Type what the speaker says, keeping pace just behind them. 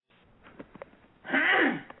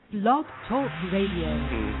Blog Talk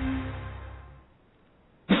Radio.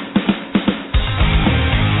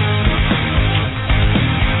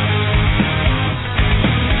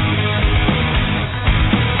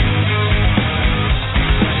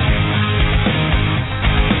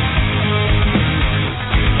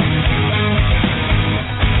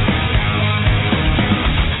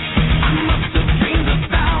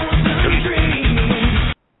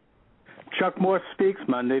 Chuck Morse Speaks,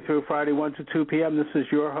 Monday through Friday, 1 to 2 p.m. This is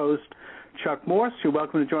your host, Chuck Morse. You're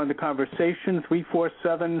welcome to join the conversation,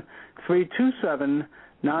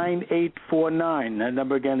 347-327-9849. That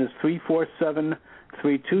number again is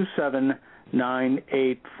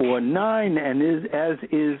 347-327-9849. And as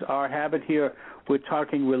is our habit here, we're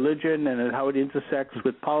talking religion and how it intersects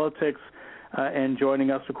with politics. And joining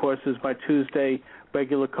us, of course, is my Tuesday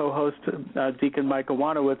regular co-host, Deacon Mike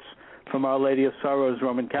Iwanowitz, from Our Lady of Sorrows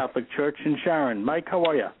Roman Catholic Church in Sharon. Mike, how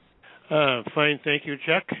are you? Fine, thank you,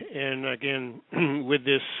 Chuck. And again, with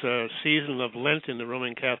this season of Lent in the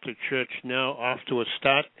Roman Catholic Church now off to a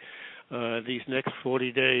start, these next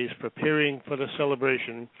 40 days preparing for the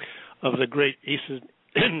celebration of the great Easter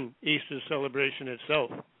celebration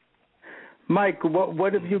itself. Mike,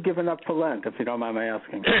 what have you given up for Lent, if you don't mind my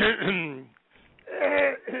asking?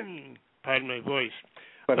 Pardon my voice.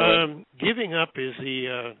 Giving up is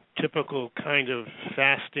the typical kind of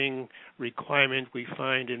fasting requirement we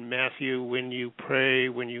find in Matthew when you pray,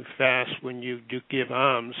 when you fast, when you do give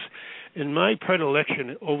alms. And my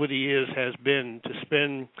predilection over the years has been to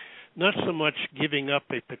spend not so much giving up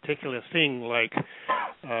a particular thing like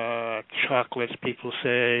chocolates, people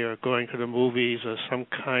say, or going to the movies or some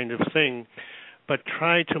kind of thing, but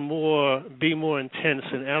try to be more intense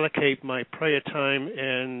and allocate my prayer time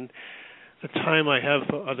and the time I have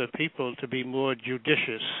for other people to be more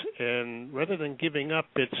judicious. And rather than giving up,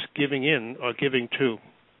 it's giving in or giving to.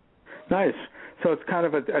 Nice. So it's kind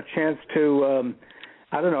of a chance to,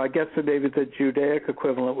 I don't know, I guess that maybe the Judaic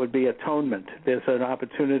equivalent would be atonement. There's an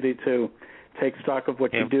opportunity to take stock of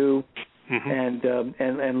what you do and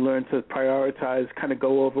learn to prioritize, kind of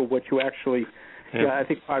go over what you actually, I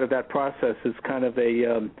think part of that process is kind of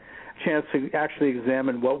a chance to actually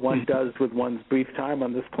examine what one does with one's brief time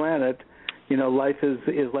on this planet. You know, life is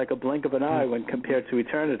like a blink of an eye when compared to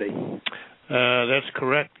eternity. That's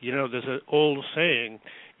correct. You know, there's an old saying,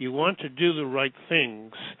 you want to do the right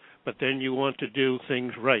things, but then you want to do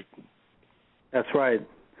things right. That's right.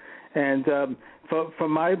 And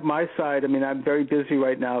from my side, I mean, I'm very busy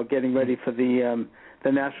right now getting ready for the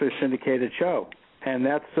nationally syndicated show. And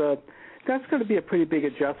that's going to be a pretty big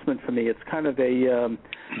adjustment for me. It's kind of a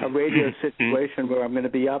radio situation where I'm going to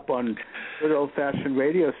be up on good old-fashioned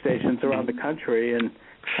radio stations around the country, and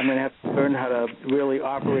I'm going to have to learn how to really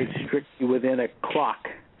operate strictly within a clock.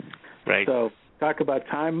 Right. So talk about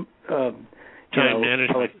time. Time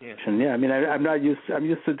management. Yeah. I mean, I'm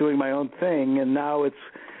used to doing my own thing, and now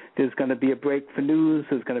there's going to be a break for news.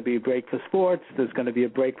 There's going to be a break for sports. There's going to be a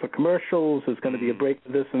break for commercials. There's going to be a break for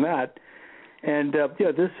this and that. And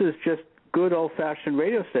this is just good old-fashioned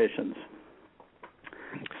radio stations.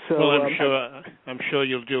 So, well, I'm sure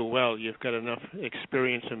you'll do well. You've got enough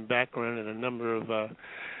experience and background in a number of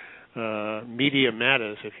media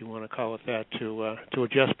matters, if you want to call it that, to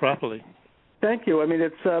adjust properly. Thank you. I mean,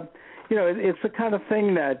 it's it's the kind of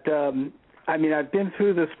thing that I've been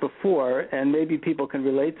through this before, and maybe people can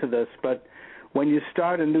relate to this. But when you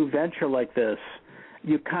start a new venture like this,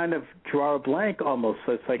 you kind of draw a blank almost.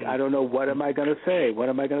 So it's like, I don't know, what am I going to say? What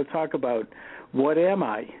am I going to talk about? What am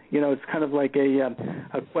I? You know, it's kind of like a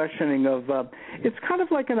questioning of, it's kind of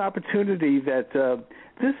like an opportunity that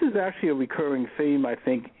this is actually a recurring theme, I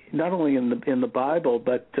think, not only in the Bible,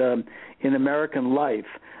 but in American life.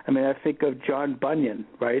 I mean, I think of John Bunyan,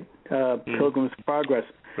 right? Pilgrim's Progress.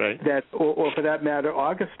 Right. That, or for that matter,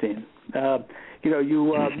 Augustine. As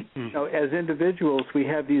individuals, we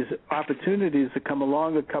have these opportunities that come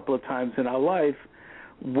along a couple of times in our life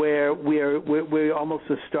where we're almost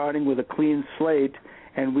starting with a clean slate,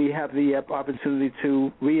 and we have the opportunity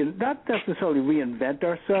to not necessarily reinvent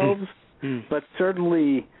ourselves, but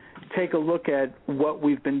certainly take a look at what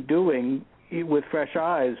we've been doing with fresh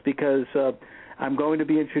eyes, because I'm going to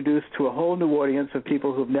be introduced to a whole new audience of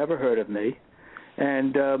people who've never heard of me,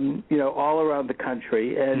 and all around the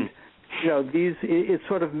country. And it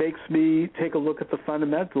sort of makes me take a look at the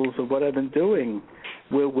fundamentals of what I've been doing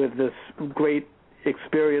with this great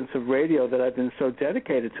experience of radio that I've been so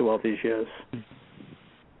dedicated to all these years.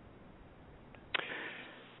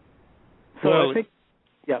 So I think,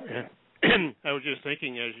 I was just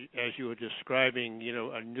thinking as you were describing,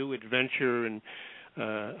 a new adventure and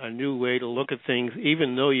a new way to look at things,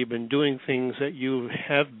 even though you've been doing things that you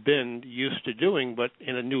have been used to doing, but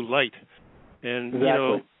in a new light. And,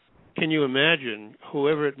 exactly. Can you imagine,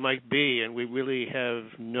 whoever it might be, and we really have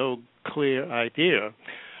no clear idea,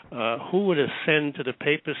 who would ascend to the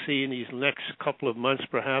papacy in these next couple of months,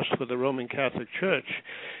 perhaps, for the Roman Catholic Church?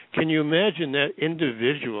 Can you imagine that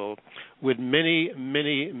individual with many,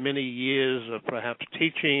 many, many years of perhaps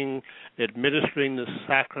teaching, administering the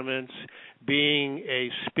sacraments, being a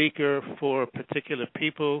speaker for particular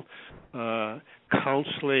people,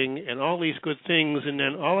 counseling, and all these good things, and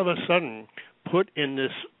then all of a sudden put in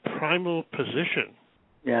this primal position?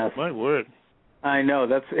 Yes. My word. I know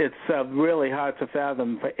it's really hard to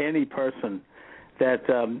fathom for any person. That's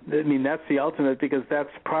the ultimate, because that's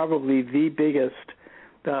probably the biggest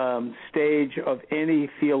stage of any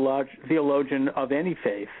theologian of any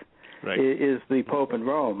faith. Right. Is the Pope in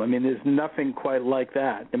Rome. I mean, there's nothing quite like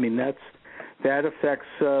that. I mean, that affects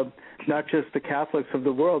not just the Catholics of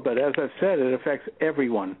the world, but as I've said, it affects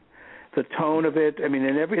everyone. The tone of it. I mean,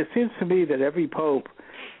 it seems to me that every Pope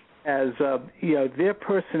as their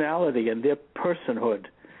personality and their personhood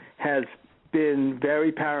has been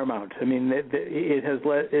very paramount. I mean, it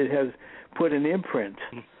has put an imprint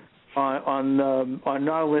on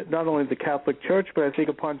not only the Catholic Church, but I think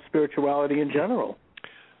upon spirituality in general.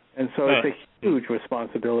 And so it's a huge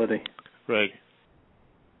responsibility. Right.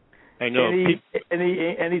 I know.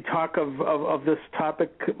 Any talk of this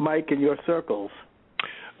topic, Mike, in your circles?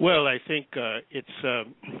 Well, I think it's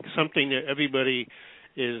something that everybody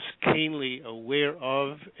is keenly aware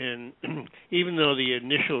of, and even though the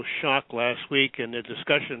initial shock last week and the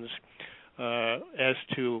discussions as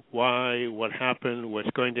to why, what happened, what's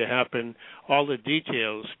going to happen, all the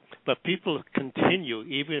details, but people continue,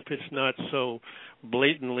 even if it's not so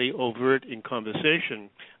blatantly overt in conversation,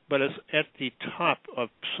 but it's at the top of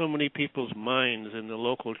so many people's minds in the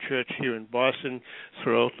local church here in Boston,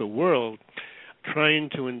 throughout the world, trying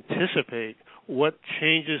to anticipate what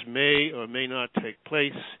changes may or may not take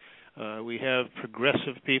place. We have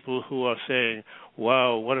progressive people who are saying,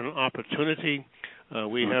 wow, what an opportunity.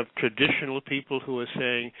 We have traditional people who are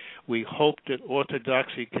saying, we hope that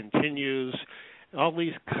orthodoxy continues. All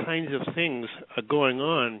these kinds of things are going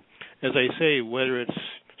on, as I say, whether it's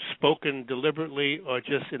spoken deliberately or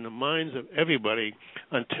just in the minds of everybody,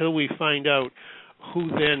 until we find out who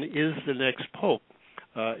then is the next pope.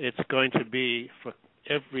 It's going to be for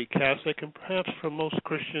every Catholic, and perhaps for most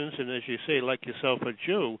Christians, and as you say, like yourself, a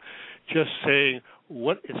Jew, just saying,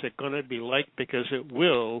 what is it going to be like, because it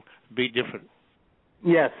will be different.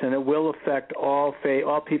 Yes, and it will affect all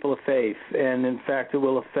people of faith, and in fact, it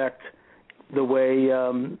will affect the way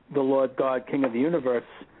the Lord God, King of the universe,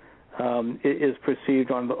 is perceived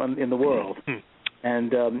in the world.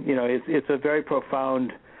 And it's a very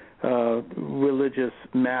profound religious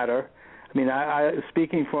matter. I mean, I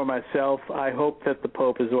speaking for myself, I hope that the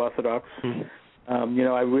Pope is Orthodox.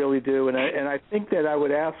 I really do, and I think that I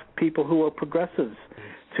would ask people who are progressives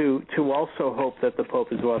to also hope that the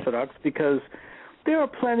Pope is Orthodox, because there are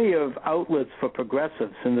plenty of outlets for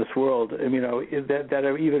progressives in this world. That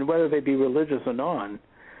are even, whether they be religious or non.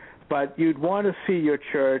 But you'd want to see your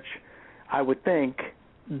church, I would think,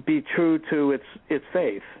 be true to its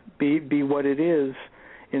faith, be what it is,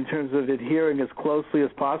 in terms of adhering as closely as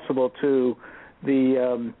possible to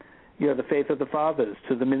the faith of the fathers,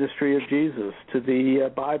 to the ministry of Jesus, to the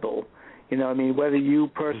Bible. Whether you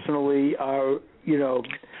personally are, you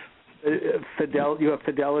have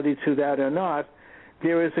fidelity to that or not,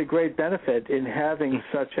 there is a great benefit in having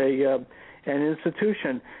such an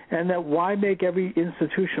institution. And that why make every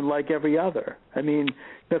institution like every other? I mean,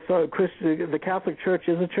 the Catholic Church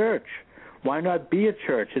is a church. Why not be a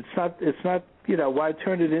church? It's not. Why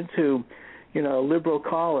turn it into, a liberal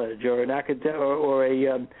college or an academic or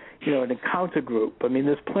an encounter group? I mean,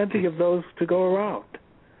 there's plenty of those to go around.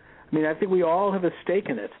 I mean, I think we all have a stake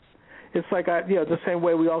in it. It's like the same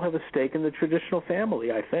way we all have a stake in the traditional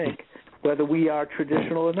family. I think, whether we are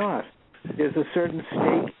traditional or not, there's a certain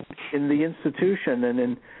stake in the institution and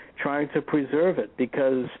in trying to preserve it,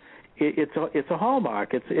 because it's a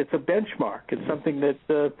hallmark. It's a benchmark. It's something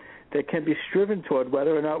that can be striven toward,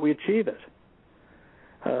 whether or not we achieve it.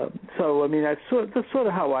 That's sort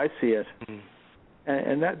of how I see it,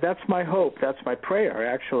 and that's my hope. That's my prayer,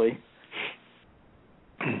 actually.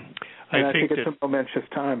 I think it's a momentous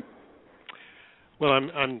time. Well,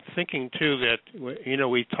 I'm thinking too that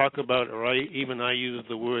we talk about, or even I use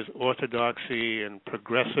the words orthodoxy and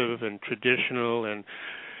progressive and traditional,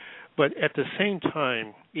 but at the same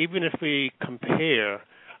time, even if we compare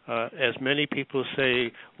as many people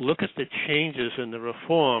say, look at the changes in the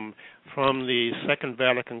reform from the Second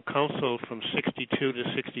Vatican Council from 62 to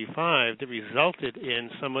 65 that resulted in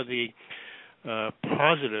some of the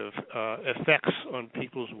positive effects on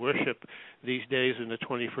people's worship these days in the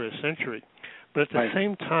 21st century. But at the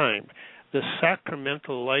same time, the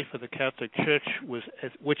sacramental life of the Catholic Church,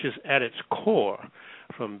 which is at its core,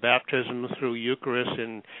 from baptism through Eucharist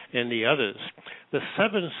and the others, the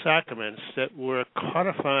seven sacraments that were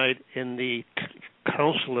codified in the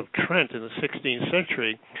Council of Trent in the 16th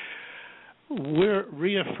century were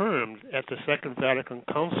reaffirmed at the Second Vatican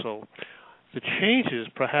Council. The changes,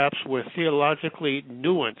 perhaps, were theologically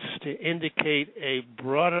nuanced to indicate a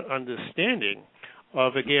broader understanding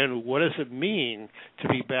of, again, what does it mean to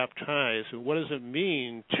be baptized, and what does it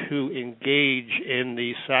mean to engage in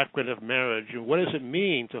the sacrament of marriage, and what does it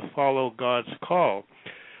mean to follow God's call.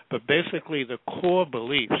 But basically, the core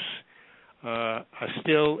beliefs are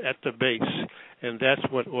still at the base, and that's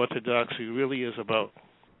what Orthodoxy really is about.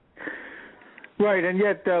 Right, and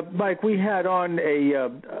yet, Mike, we had on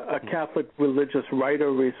a Catholic religious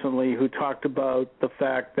writer recently who talked about the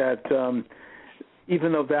fact that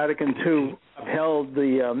even though Vatican II upheld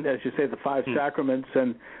the, as you say, the five sacraments,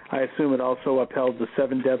 and I assume it also upheld the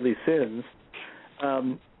seven deadly sins,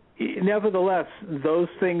 nevertheless, those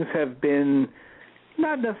things have been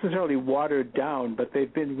not necessarily watered down, but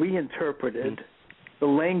they've been reinterpreted. The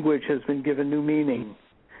language has been given new meaning,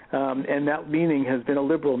 and that meaning has been a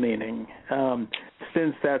liberal meaning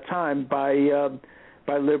since that time by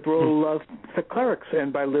liberal clerics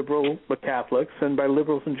and by liberal Catholics and by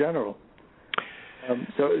liberals in general.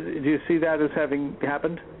 So do you see that as having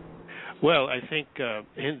happened? Well, I think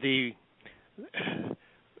in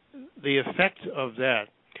the effect of that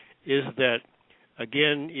is that,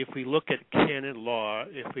 again, if we look at canon law,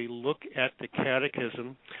 if we look at the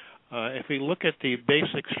catechism, if we look at the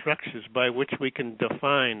basic structures by which we can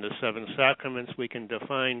define the seven sacraments, we can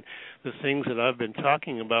define the things that I've been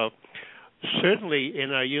talking about, certainly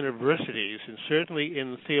in our universities and certainly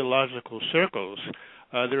in theological circles,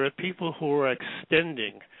 there are people who are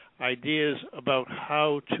extending ideas about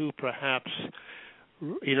how to perhaps,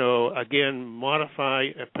 again, modify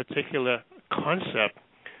a particular concept,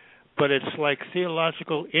 but it's like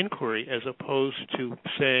theological inquiry as opposed to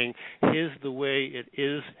saying, here's the way it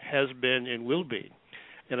is, has been, and will be.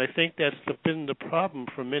 And I think that's been the problem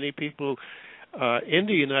for many people in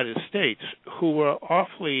the United States who are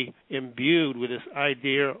awfully imbued with this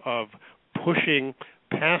idea of pushing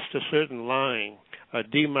past a certain line, a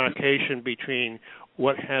demarcation between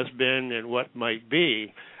what has been and what might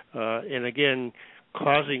be, and again,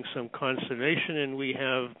 causing some consternation. And we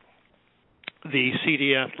have the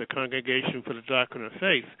CDF, the Congregation for the Doctrine of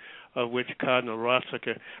Faith, of which Cardinal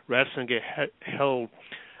Ratzinger held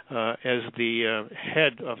as the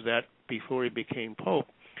head of that before he became Pope.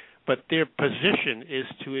 But their position is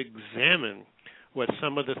to examine what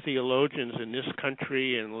some of the theologians in this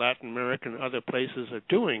country and Latin America and other places are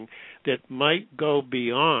doing that might go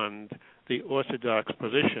beyond the Orthodox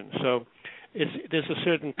position. So there's a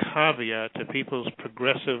certain caveat to people's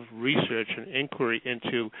progressive research and inquiry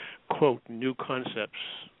into, quote, new concepts.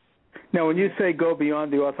 Now, when you say go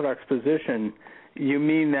beyond the Orthodox position, you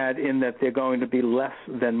mean that in that they're going to be less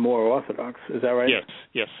than more Orthodox. Is that right?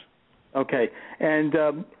 Yes. Okay. And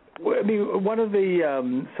I mean, one of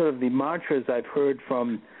the sort of the mantras I've heard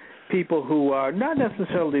from people who are not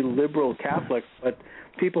necessarily liberal Catholics, but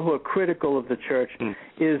people who are critical of the Church,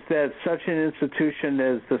 is that such an institution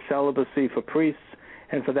as the celibacy for priests,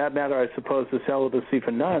 and for that matter, I suppose the celibacy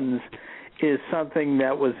for nuns, is something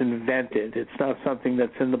that was invented. It's not something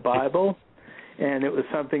that's in the Bible, and it was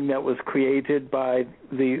something that was created by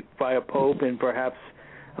a pope in perhaps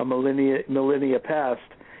a millennia past,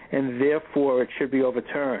 and therefore it should be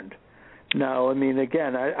overturned. Now, I mean,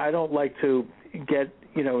 again, I don't like to get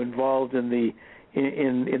involved in the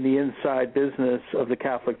inside business of the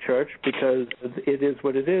Catholic Church because it is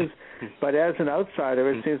what it is. But as an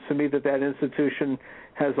outsider, it seems to me that institution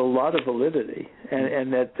has a lot of validity,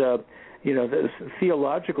 and that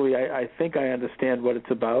theologically, I think I understand what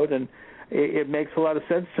it's about, and it makes a lot of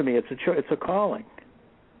sense to me. It's a calling.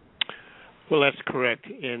 Well, that's correct.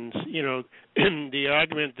 And the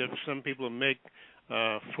argument that some people make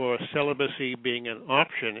for celibacy being an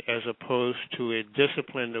option as opposed to a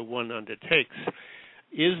discipline that one undertakes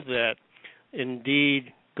is that,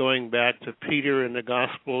 indeed, going back to Peter and the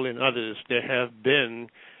Gospel and others, there have been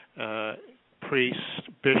priests,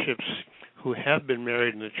 bishops who have been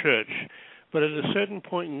married in the Church. But at a certain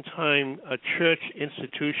point in time, a church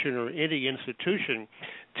institution or any institution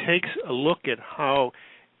takes a look at how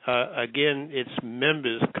again, its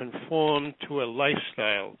members conform to a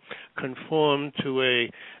lifestyle, conform to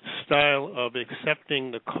a style of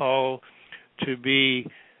accepting the call to be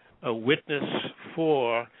a witness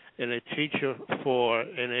for and a teacher for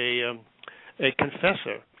and a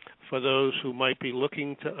confessor for those who might be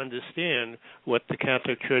looking to understand what the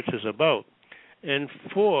Catholic Church is about. And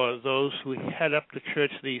for those who head up the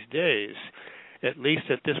church these days, at least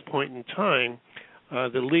at this point in time,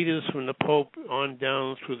 the leaders from the Pope on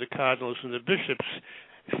down through the cardinals and the bishops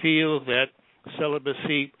feel that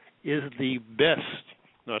celibacy is the best,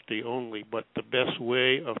 not the only, but the best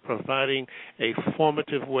way of providing a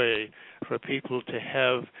formative way for people to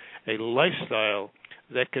have a lifestyle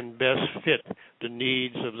that can best fit the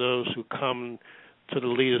needs of those who come to the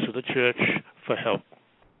leaders of the church for help.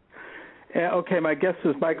 Okay, my guest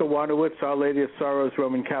is Michael Wanowitz, Our Lady of Sorrows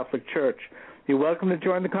Roman Catholic Church. You're welcome to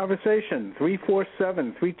join the conversation.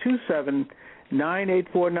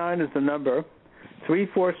 347-327-9849 is the number.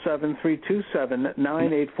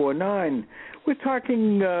 347-327-9849. We're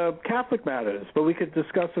talking Catholic matters, but we could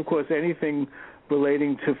discuss, of course, anything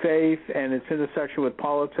relating to faith and its intersection with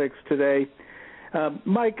politics today.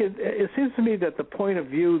 Mike, it seems to me that the point of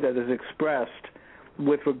view that is expressed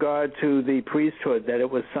with regard to the priesthood, that it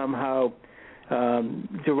was somehow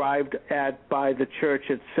derived by the Church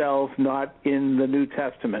itself, not in the New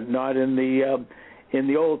Testament, not in the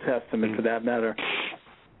Old Testament, for that matter,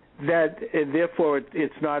 that therefore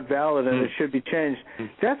it's not valid and it should be changed.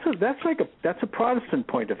 That's a Protestant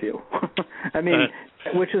point of view. I mean,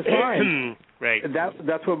 which is fine. Right.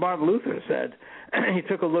 That's what Martin Luther said. He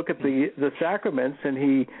took a look at the sacraments and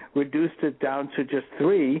he reduced it down to just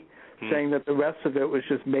 3, saying that the rest of it was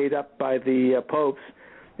just made up by the popes,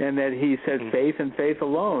 and that he said faith and faith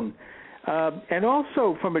alone. And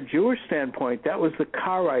also, from a Jewish standpoint, that was the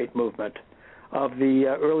Karaite movement of the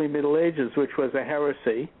early Middle Ages, which was a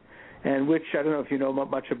heresy, and which, I don't know if you know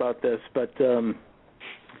much about this, but there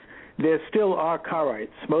still are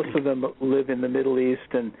Karaites. Most of them live in the Middle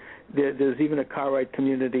East, and there's even a Karaite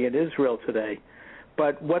community in Israel today.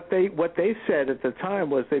 But what they said at the time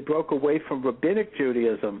was they broke away from Rabbinic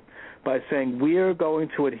Judaism by saying, we are going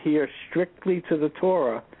to adhere strictly to the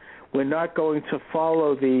Torah. We're not going to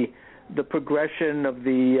follow the progression of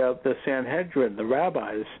the Sanhedrin, the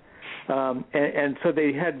rabbis. And so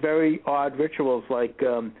they had very odd rituals, like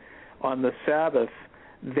on the Sabbath,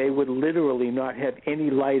 they would literally not have any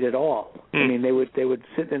light at all. I mean, they would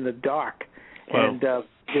sit in the dark, and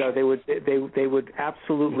they would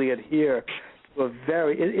absolutely adhere to a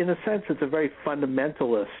very, in a sense, it's a very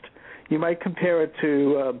fundamentalist. You might compare it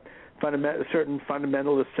to certain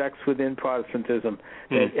fundamentalist sects within Protestantism.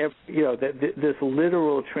 This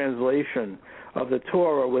literal translation of the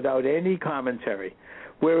Torah without any commentary,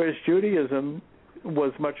 whereas Judaism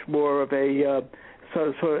was much more of a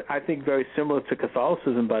so I think very similar to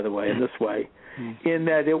Catholicism, by the way, in this way, in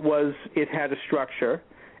that it had a structure,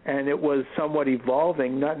 and it was somewhat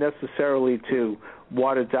evolving, not necessarily to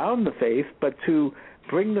water down the faith, but to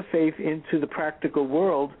bring the faith into the practical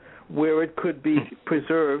world where it could be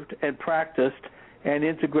preserved and practiced and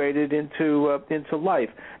integrated into life.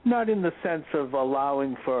 Not in the sense of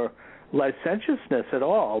allowing for licentiousness at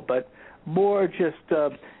all, but more just,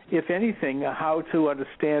 if anything, how to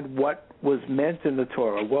understand what was meant in the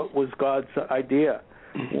Torah, what was God's idea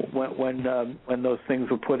when those things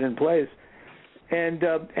were put in place, and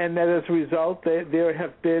that as a result there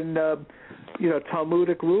have been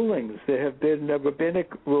Talmudic rulings, there have been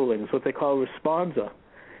rabbinic rulings, what they call responsa,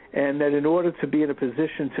 and that in order to be in a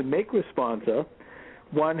position to make responsa,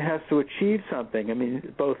 one has to achieve something. I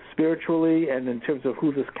mean, both spiritually and in terms of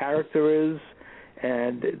who this character is,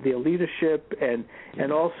 and their leadership, and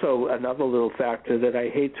also another little factor that I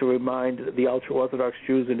hate to remind the ultra-Orthodox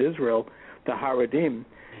Jews in Israel, the Haredim,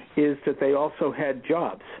 is that they also had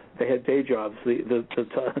jobs. They had day jobs. The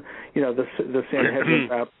Sanhedrin,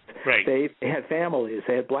 right. They had families.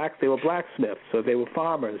 They were blacksmiths, so they were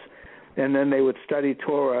farmers, and then they would study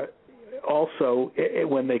Torah also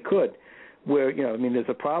when they could. Where there's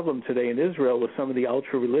a problem today in Israel with some of the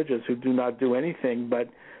ultra-religious who do not do anything but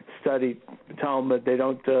study Talmud. They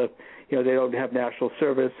don't, they don't have national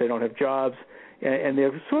service. They don't have jobs, and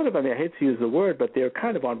they're sort of. I mean, I hate to use the word, but they're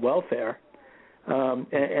kind of on welfare, and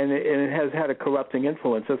it has had a corrupting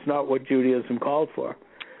influence. That's not what Judaism called for.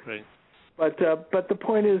 Right. But the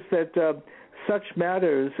point is that such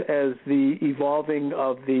matters as the evolving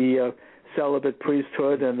of the celibate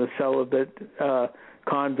priesthood and the celibate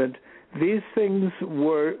convent, these things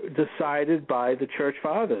were decided by the Church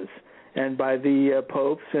Fathers and by the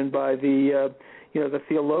popes and by the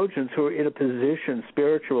theologians who are in a position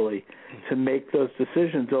spiritually to make those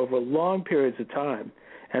decisions over long periods of time.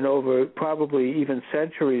 and over probably even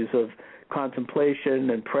centuries of contemplation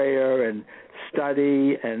and prayer and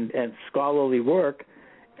study and scholarly work,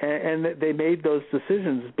 and they made those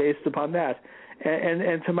decisions based upon that.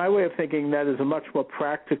 And to my way of thinking, that is a much more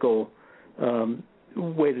practical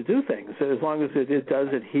way to do things, as long as it does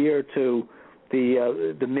adhere to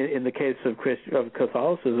in the case of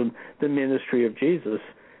Catholicism, the ministry of Jesus.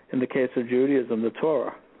 In the case of Judaism, the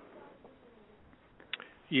Torah.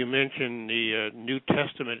 You mentioned the New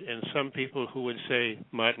Testament, and some people who would say,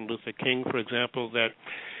 Martin Luther King, for example, that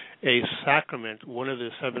a sacrament, one of the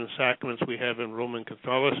 7 sacraments we have in Roman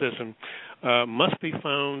Catholicism, must be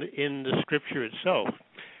found in the Scripture itself.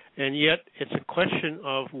 And yet it's a question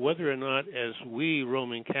of whether or not, as we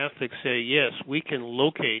Roman Catholics say, yes, we can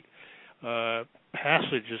locate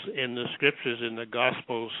passages in the Scriptures, in the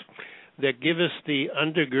Gospels, that give us the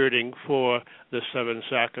undergirding for the 7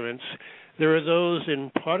 sacraments. There are those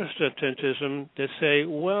in Protestantism that say,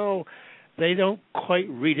 well, they don't quite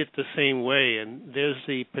read it the same way, and there's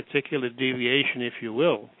the particular deviation, if you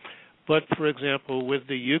will. But, for example, with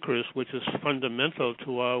the Eucharist, which is fundamental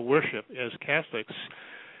to our worship as Catholics,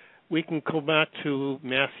 we can go back to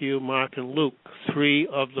Matthew, Mark, and Luke, 3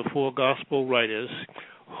 of the 4 Gospel writers,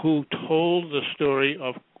 who told the story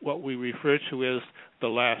of what we refer to as the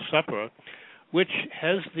Last Supper, which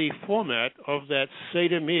has the format of that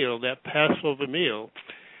Seder meal, that Passover meal.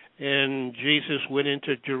 And Jesus went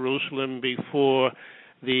into Jerusalem before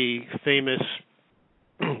the famous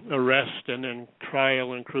arrest and then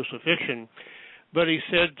trial and crucifixion. But he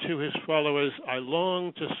said to his followers, I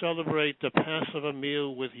long to celebrate the Passover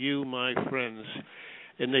meal with you, my friends.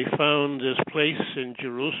 And they found this place in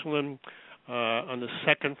Jerusalem on the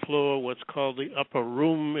 2nd floor, what's called the upper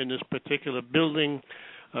room in this particular building.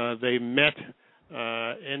 They met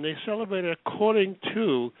and they celebrated according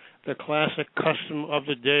to the classic custom of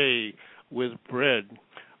the day, with bread,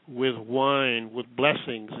 with wine, with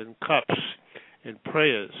blessings and cups and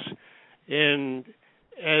prayers. And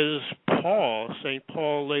as St.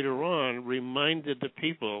 Paul later on reminded the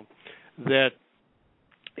people that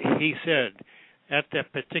he said, at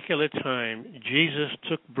that particular time, Jesus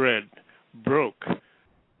took bread, broke,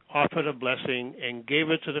 offered a blessing, and gave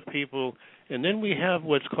it to the people. And then we have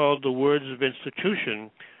what's called the words of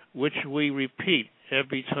institution, which we repeat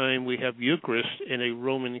every time we have Eucharist in a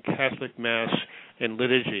Roman Catholic Mass and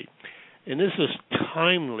liturgy. And this is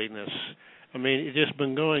timeliness. I mean, it's just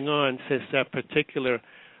been going on since that particular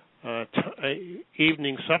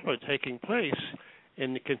evening supper taking place,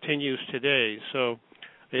 and it continues today. So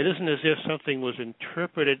it isn't as if something was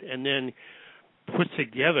interpreted and then put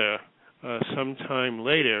together sometime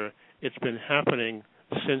later. It's been happening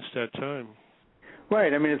since that time.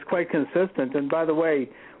 Right. I mean, it's quite consistent. And by the way,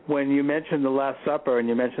 when you mentioned the Last Supper and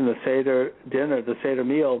you mentioned the Seder dinner, the Seder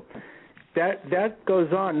meal, that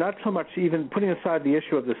goes on, not so much even putting aside the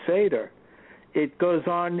issue of the Seder. It goes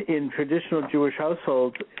on in traditional Jewish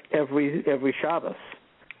households every Shabbos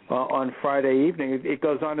on Friday evening. It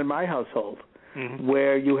goes on in my household,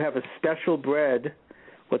 where you have a special bread,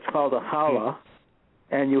 what's called a challah,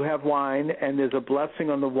 and you have wine, and there's a blessing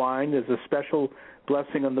on the wine. There's a special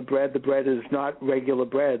blessing on the bread. The bread is not regular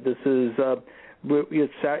bread. This is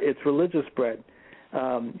it's religious bread.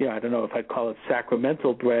 I don't know if I'd call it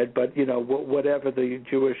sacramental bread, but whatever the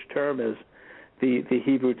Jewish term is, the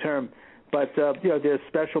Hebrew term. But there's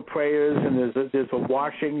special prayers, and there's a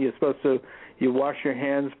washing. You wash your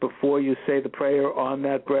hands before you say the prayer on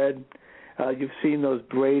that bread. You've seen those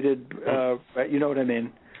braided, you know what I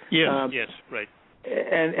mean? Yes, yes, right.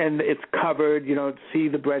 And it's covered. You don't see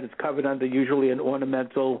the bread. It's covered under usually an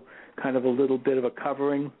ornamental kind of a little bit of a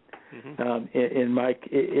covering.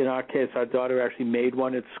 In our case, our daughter actually made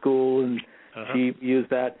one at school, and she used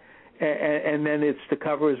that. And then the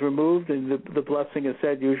cover is removed, and the blessing is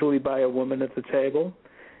said usually by a woman at the table.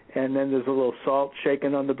 And then there's a little salt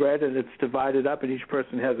shaken on the bread, and it's divided up, and each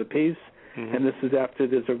person has a piece. And this is after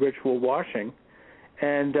there's a ritual washing.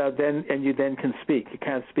 And you then can speak. You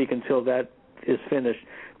can't speak until that is finished.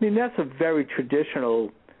 I mean, that's a very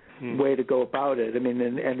traditional way to go about it. I mean,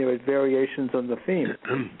 and there are variations on the theme.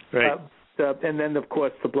 Right. And then, of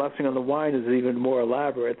course, the blessing on the wine is even more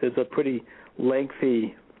elaborate. There's a pretty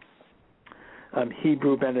lengthy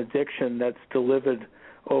Hebrew benediction that's delivered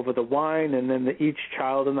over the wine, and then each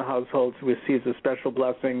child in the household receives a special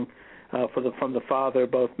blessing from the father,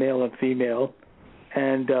 both male and female.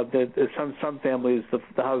 And some families, the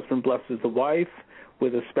husband blesses the wife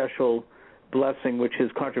with a special blessing, which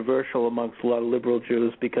is controversial amongst a lot of liberal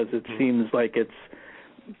Jews because it seems like it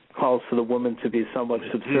calls for the woman to be somewhat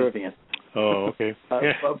subservient. Oh, okay.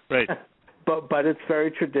 Right. but it's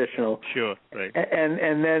very traditional. Sure, right.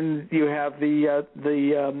 And then you have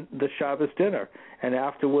the Shabbos dinner, and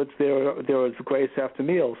afterwards there was grace after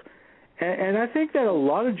meals. And I think that a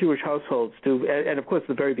lot of Jewish households do, and of course, at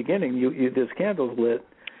the very beginning, there's candles lit,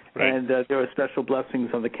 right. And there are special blessings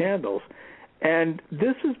on the candles. And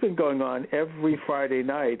this has been going on every Friday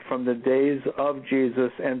night from the days of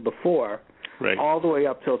Jesus and before, right. All the way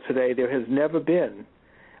up till today. There has never been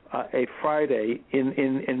a Friday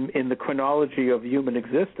in the chronology of human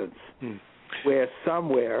existence where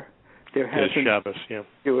somewhere there hasn't Shabbos, yeah.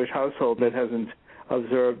 Jewish household that hasn't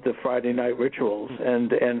observed the Friday night rituals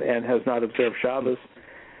and has not observed Shabbos.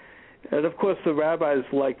 And of course, the rabbis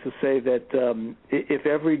like to say that if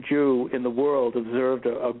every Jew in the world observed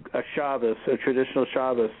a Shabbos, a traditional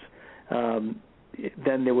Shabbos,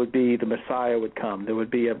 then there would be the Messiah would come. There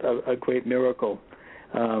would be a great miracle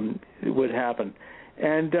would happen.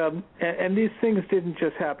 And these things didn't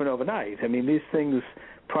just happen overnight. I mean, these things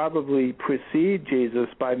probably precede Jesus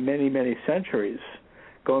by many, many centuries,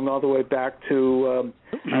 going all the way back to,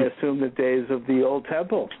 I assume, the days of the Old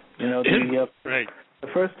Temple, right. The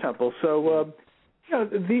first temple. So,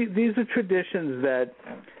 these are traditions that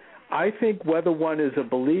I think whether one is a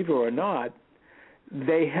believer or not,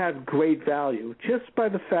 they have great value just by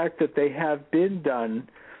the fact that they have been done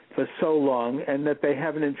for so long and that they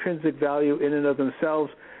have an intrinsic value in and of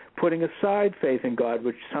themselves, putting aside faith in God,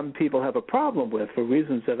 which some people have a problem with for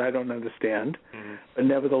reasons that I don't understand, but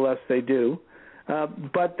nevertheless they do.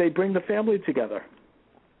 But they bring the family together.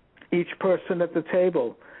 Each person at the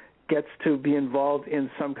table gets to be involved in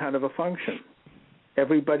some kind of a function.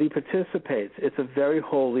 Everybody participates. It's a very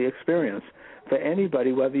holy experience for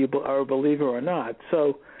anybody, whether you are a believer or not.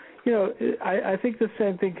 So, I think the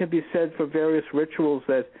same thing can be said for various rituals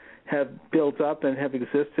that have built up and have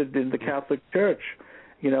existed in the Catholic Church.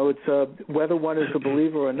 It's whether one is a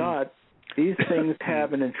believer or not, these things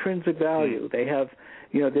have an intrinsic value. They have,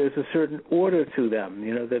 there's a certain order to them,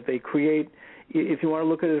 that they create. If you want to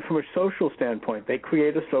look at it from a social standpoint, they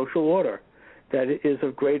create a social order that is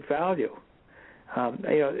of great value.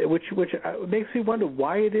 Which makes me wonder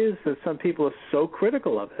why it is that some people are so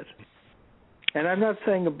critical of it. And I'm not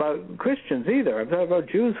saying about Christians either. I'm talking about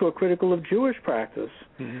Jews who are critical of Jewish practice.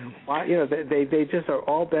 Why, they just are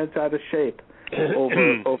all bent out of shape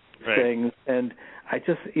over right. things. And I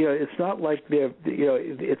just, it's not like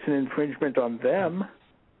it's an infringement on them.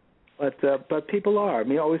 But people are. I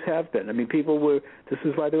mean, always have been. I mean, people were. This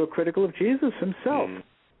is why they were critical of Jesus himself.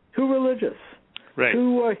 Too religious, right?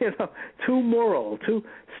 Too moral, too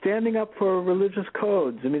standing up for religious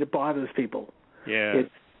codes. I mean, it bothers people. Yeah.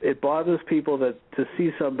 It bothers people that to see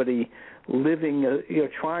somebody living,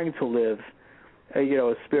 trying to live,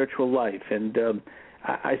 a spiritual life. And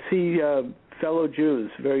I see fellow Jews,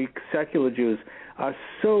 very secular Jews, are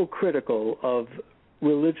so critical of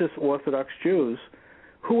religious Orthodox Jews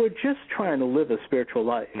who are just trying to live a spiritual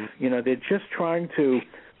life. They're just trying to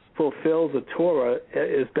fulfill the Torah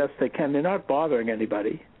as best they can. They're not bothering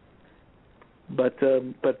anybody. But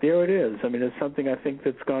there it is. I mean, it's something I think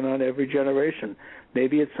that's gone on every generation.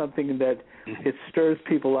 Maybe it's something that it stirs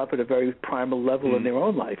people up at a very primal level in their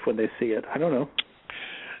own life when they see it. I don't know.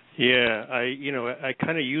 Yeah, I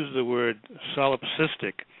kind of use the word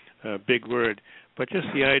solipsistic, big word, but just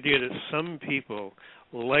the idea that some people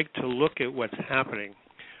like to look at what's happening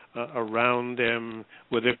around them,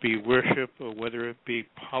 whether it be worship or whether it be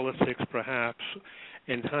politics perhaps,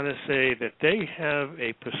 and kind of say that they have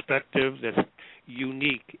a perspective that's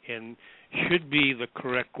unique and should be the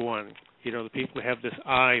correct one. The people have this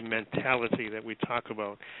I mentality that we talk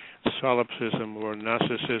about, solipsism or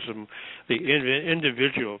narcissism, the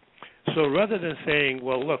individual. So rather than saying,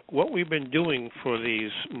 well, look, what we've been doing for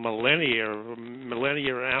these millennia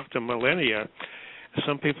after millennia,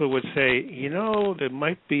 some people would say, there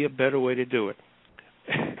might be a better way to do it.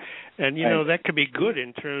 And, that could be good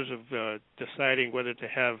in terms of deciding whether to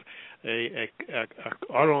have a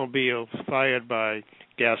automobile fired by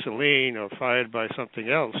gasoline or fired by something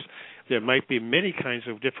else. There might be many kinds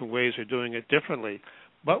of different ways of doing it differently.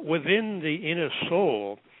 But within the inner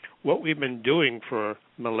soul, what we've been doing for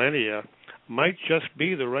millennia might just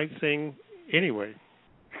be the right thing anyway.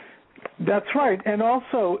 That's right. And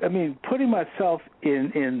also, I mean, putting myself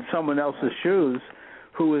in someone else's shoes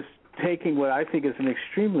who is taking what I think is an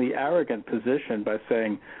extremely arrogant position by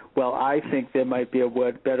saying, well, I think there might be a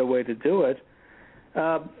better way to do it.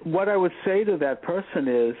 What I would say to that person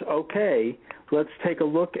is, okay, let's take a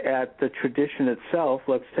look at the tradition itself.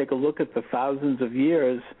 Let's take a look at the thousands of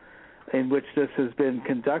years in which this has been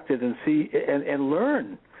conducted and see and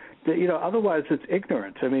learn. Otherwise it's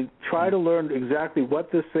ignorant. I mean, try to learn exactly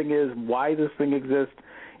what this thing is, why this thing exists,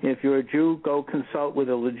 If you're a Jew, go consult with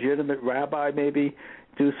a legitimate rabbi, maybe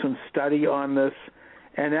do some study on this,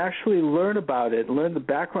 and actually learn about it, learn the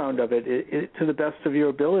background of it to the best of your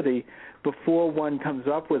ability before one comes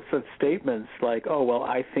up with such statements like, oh, well,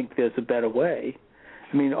 I think there's a better way.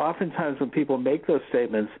 I mean, oftentimes when people make those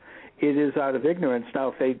statements, it is out of ignorance. Now,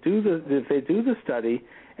 if they do the study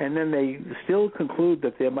and then they still conclude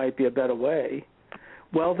that there might be a better way,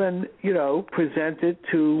 well, then, present it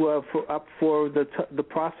for the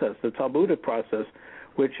process, the Talmudic process,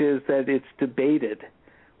 which is that it's debated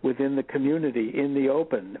within the community in the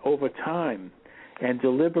open over time and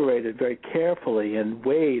deliberated very carefully and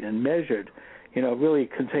weighed and measured. Really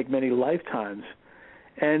can take many lifetimes.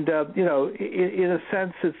 And, in a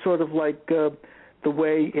sense, it's sort of like the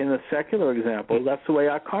way, in a secular example, that's the way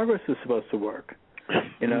our Congress is supposed to work.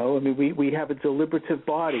 We have a deliberative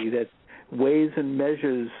body that weighs and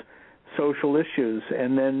measures social issues,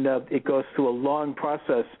 and then it goes through a long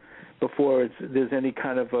process before there's any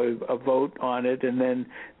kind of a vote on it, and then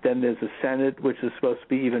there's a Senate, which is supposed to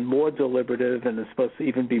be even more deliberative and is supposed to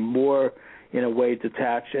even be more, in a way,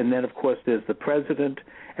 detached. And then, of course, there's the president,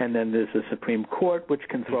 and then there's the Supreme Court, which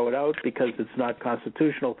can throw it out because it's not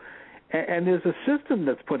constitutional. And there's a system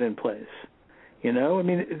that's put in place.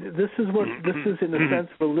 This is in a sense,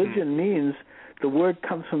 religion means. The word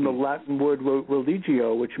comes from the Latin word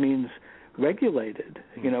religio, which means regulated.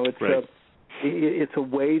 It's a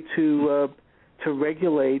way to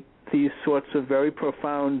regulate these sorts of very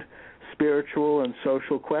profound spiritual and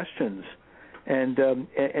social questions, and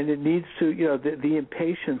it needs to, the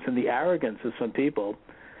impatience and the arrogance of some people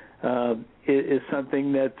is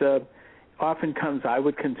something that often comes, I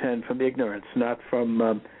would contend, from ignorance, not from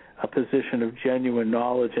a position of genuine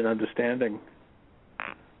knowledge and understanding.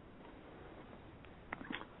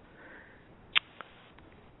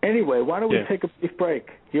 Anyway, why don't we take a brief break?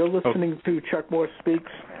 You're listening to Chuck Morse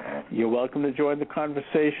Speaks. You're welcome to join the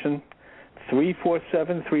conversation.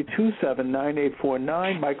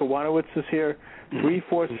 347-327-9849. Michael Wanowitz is here.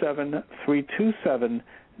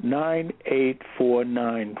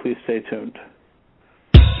 347-327-9849. Please stay tuned.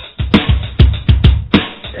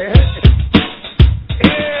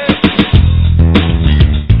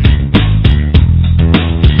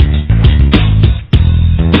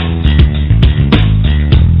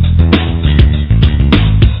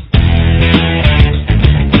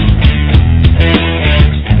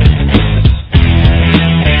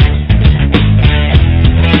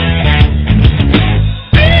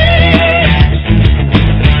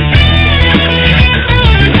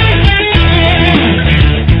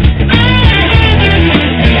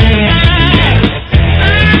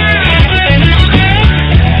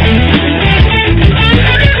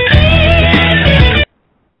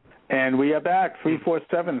 Back,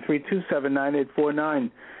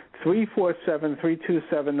 347-327-9849,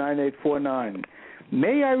 347-327-9849.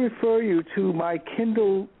 May I refer you to my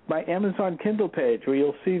Amazon Kindle page, where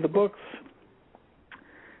you'll see the books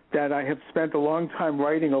that I have spent a long time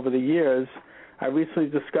writing over the years. I recently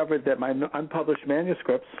discovered that my unpublished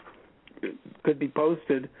manuscripts could be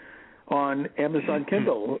posted on Amazon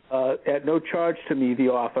Kindle at no charge to me, the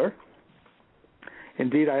author.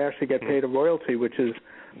 Indeed, I actually get paid a royalty, which is,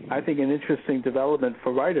 I think, an interesting development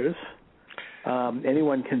for writers.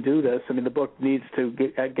 Anyone can do this. I mean, the book needs to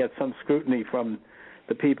get some scrutiny from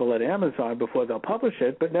the people at Amazon before they'll publish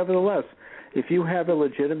it, but nevertheless, if you have a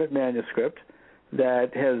legitimate manuscript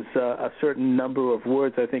that has a certain number of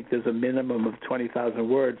words, I think there's a minimum of 20,000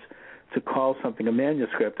 words to call something a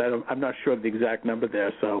manuscript. I'm not sure of the exact number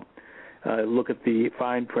there, so look at the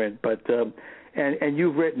fine print, but and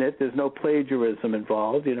you've written it. There's no plagiarism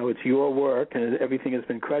involved. It's your work, and everything has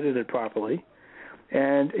been credited properly.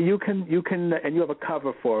 And you can, and you have a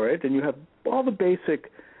cover for it, and you have all the basic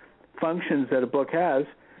functions that a book has.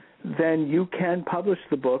 Then you can publish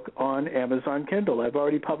the book on Amazon Kindle. I've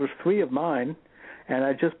already published 3 of mine, and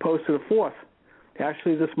I just posted a 4th.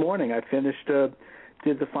 Actually, this morning I finished,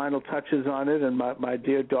 did the final touches on it, and my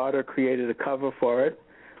dear daughter created a cover for it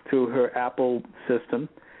through her Apple system.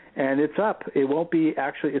 And it's up. It won't be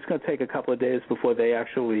actually, it's going to take a couple of days before they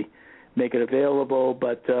actually make it available,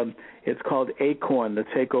 but it's called Acorn, the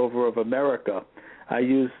Takeover of America. I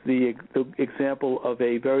use the example of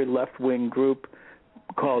a very left-wing group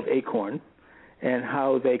called Acorn and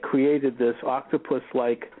how they created this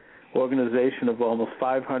octopus-like organization of almost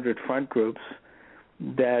 500 front groups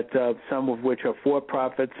that some of which are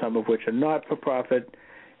for-profit, some of which are not for-profit,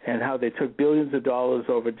 and how they took billions of dollars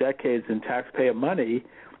over decades in taxpayer money,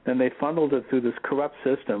 and they funneled it through this corrupt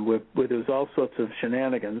system where there's all sorts of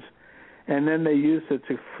shenanigans, and then they used it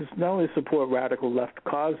to not only support radical left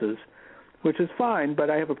causes, which is fine, but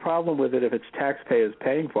I have a problem with it if it's taxpayers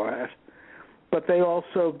paying for it. But they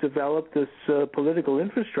also developed this political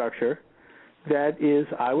infrastructure that is,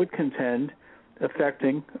 I would contend,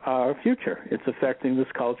 affecting our future. It's affecting this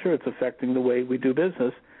culture. It's affecting the way we do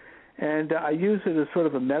business. And I use it as sort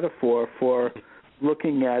of a metaphor for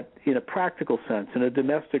looking at, in a practical sense, in a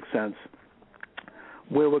domestic sense,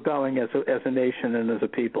 where we're going as a nation and as a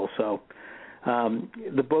people. So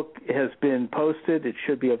the book has been posted. It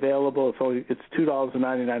should be available. It's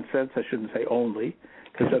 $2.99. I shouldn't say only,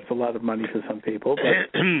 because that's a lot of money for some people.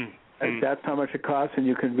 But that's how much it costs, and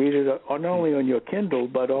you can read it not only on your Kindle,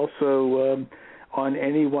 but also on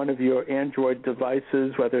any one of your Android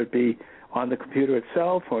devices, whether it be on the computer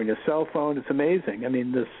itself or on your cell phone. It's amazing. I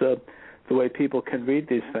mean, the way people can read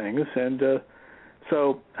these things. And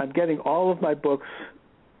so I'm getting all of my books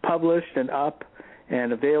published and up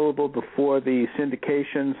and available before the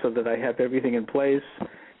syndication so that I have everything in place,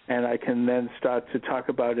 and I can then start to talk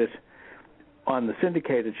about it on the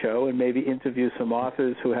syndicated show and maybe interview some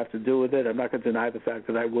authors who have to do with it. I'm not going to deny the fact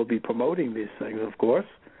that I will be promoting these things, of course.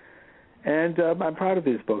 And I'm proud of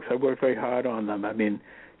these books. I worked very hard on them. I mean,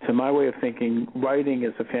 to my way of thinking, writing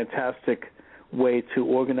is a fantastic way to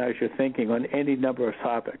organize your thinking on any number of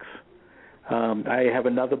topics. I have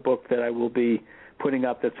another book that I will be putting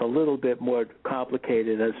up that's a little bit more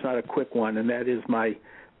complicated. It's not a quick one, and that is my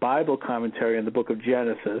Bible commentary on the book of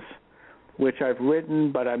Genesis, which I've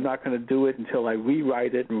written, but I'm not going to do it until I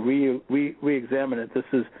rewrite it and re-examine it. This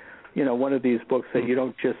is, one of these books that you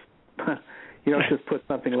don't just put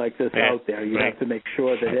something like this out there. You have to make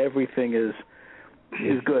sure that everything is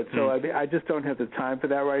good. So I just don't have the time for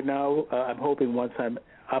that right now. I'm hoping once I'm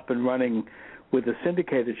up and running with the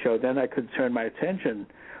syndicated show, then I could turn my attention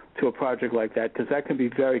to a project like that, because that can be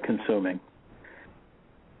very consuming.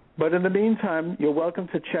 But in the meantime, you're welcome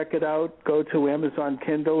to check it out. Go to Amazon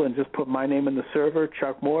Kindle and just put my name in the server,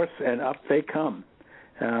 Chuck Morse, and up they come.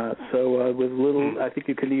 With little, I think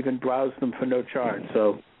you can even browse them for no charge.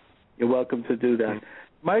 So you're welcome to do that.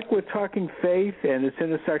 Mike, we're talking faith and its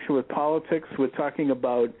intersection with politics. We're talking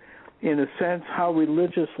about, in a sense, how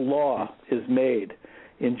religious law is made.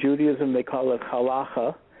 In Judaism, they call it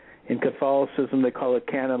halacha. In Catholicism, they call it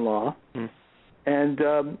canon law. And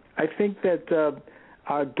I think that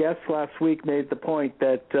our guest last week made the point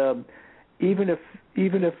that even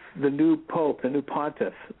if the new pope, the new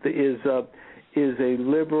pontiff, is a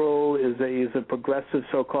liberal, is a progressive,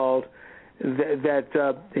 so-called,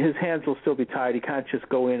 that his hands will still be tied. He can't just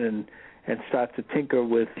go in and start to tinker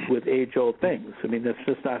with age-old things. I mean, that's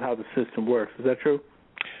just not how the system works. Is that true?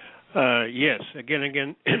 Yes.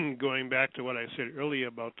 Again, going back to what I said earlier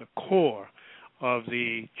about the core of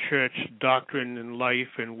the church doctrine and life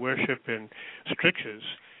and worship and strictures,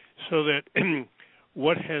 so that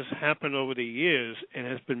what has happened over the years and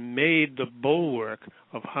has been made the bulwark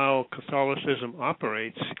of how Catholicism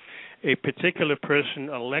operates, a particular person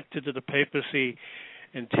elected to the papacy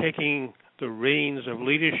and taking the reins of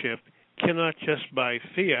leadership cannot just by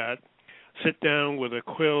fiat sit down with a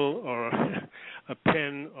quill or a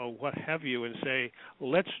pen or what have you and say,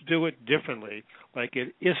 let's do it differently, like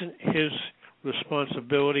it isn't his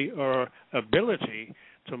responsibility or ability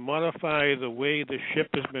to modify the way the ship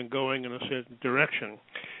has been going in a certain direction.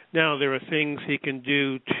 Now, there are things he can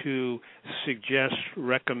do to suggest,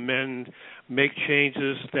 recommend, make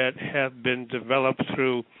changes that have been developed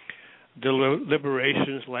through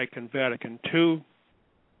deliberations like in Vatican II.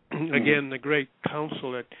 Again, the Great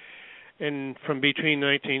Council from between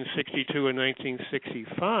 1962 and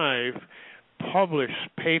 1965 published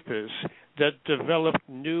papers that developed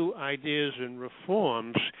new ideas and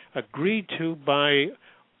reforms agreed to by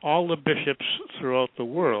all the bishops throughout the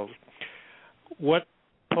world. What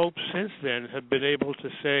popes since then have been able to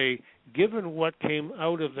say, given what came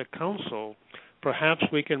out of the council, perhaps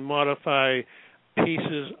we can modify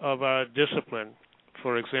pieces of our discipline.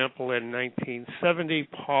 For example, in 1970,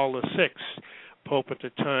 Paul VI, Pope at the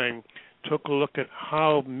time, took a look at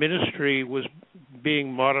how ministry was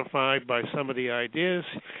being modified by some of the ideas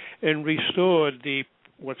and restored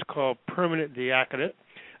what's called permanent diaconate.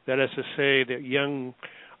 That is to say that young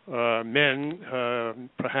men,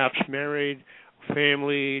 perhaps married,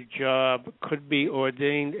 family, job, could be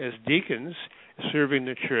ordained as deacons serving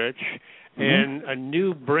the church, and a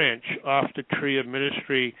new branch off the tree of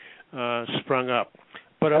ministry sprung up.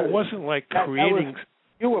 But it wasn't like creating...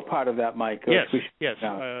 You were part of that, Mike. Yes.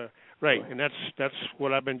 Right, and that's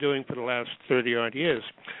what I've been doing for the last 30-odd years.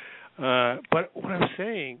 But what I'm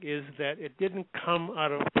saying is that it didn't come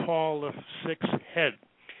out of Paul VI's head.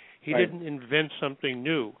 He didn't invent something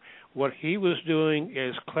new. What he was doing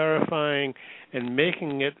is clarifying and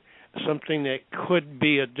making it something that could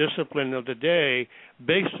be a discipline of the day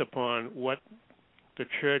based upon what the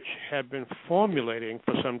church had been formulating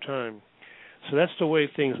for some time. So that's the way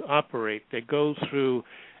things operate. They go through,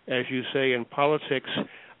 as you say, in politics,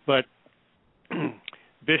 but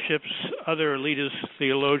bishops, other leaders,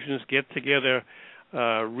 theologians get together,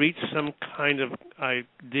 reach some kind of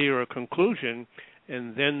idea or conclusion,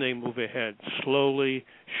 and then they move ahead slowly,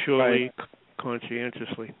 surely,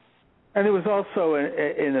 conscientiously. And there was also,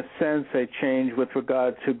 in a sense, a change with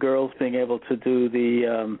regard to girls being able to do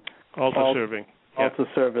the altar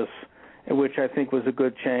service, which I think was a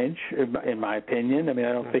good change, in my opinion. I mean,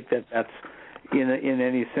 I don't think that that's in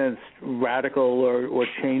any sense radical or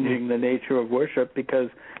changing the nature of worship, because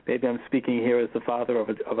maybe I'm speaking here as the father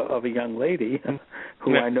of a young lady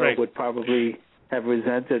who I know would probably have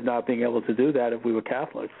resented not being able to do that if we were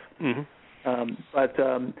Catholics. But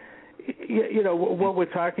what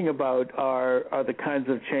we're talking about are the kinds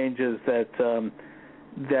of changes that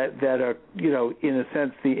are, in a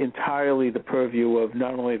sense, entirely the purview of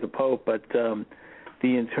not only the Pope but the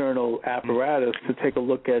internal apparatus to take a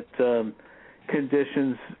look at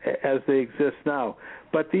conditions as they exist now.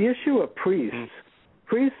 But the issue of priests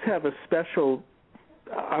have a special,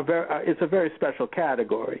 it's a very special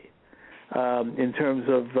category in terms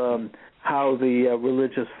of how the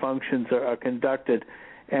religious functions are conducted,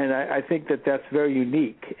 and I think that that's very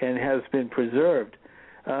unique and has been preserved.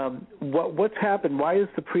 What's happened? Why is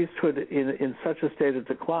the priesthood in such a state of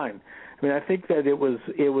decline? I mean, I think that it was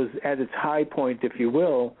at its high point, if you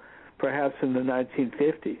will, perhaps in the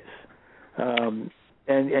 1950s.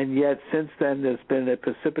 And yet, since then, there's been a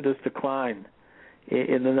precipitous decline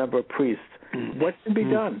in the number of priests. What can be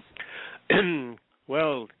done?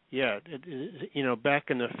 Well, yeah, back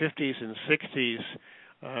in the 50s and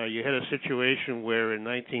 60s, you had a situation where in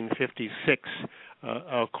 1956,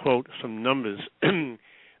 I'll quote some numbers,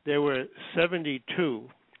 there were 72,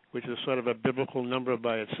 which is sort of a biblical number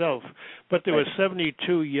by itself, but there were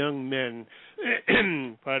 72 young men,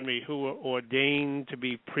 pardon me, who were ordained to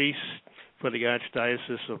be priests for the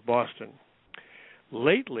Archdiocese of Boston.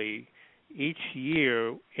 Lately, each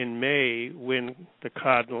year in May, when the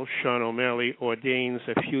Cardinal, Sean O'Malley, ordains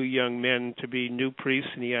a few young men to be new priests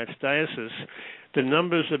in the Archdiocese, the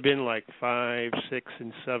numbers have been like 5, 6,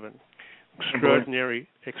 and 7. Extraordinary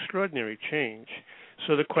change.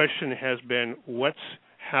 So the question has been, what's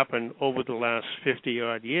happened over the last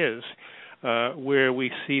 50-odd years where we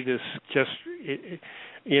see this just,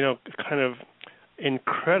 kind of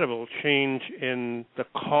incredible change in the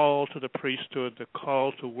call to the priesthood, the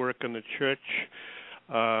call to work in the church.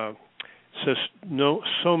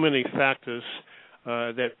 So many factors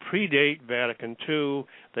that predate Vatican II.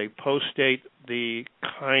 They postdate the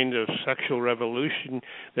kind of sexual revolution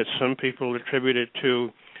that some people attribute it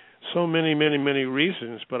to. So many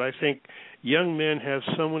reasons. But I think young men have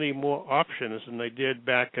so many more options than they did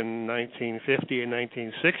back in 1950 and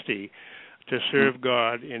 1960 to serve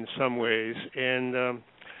God in some ways. And,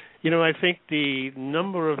 I think the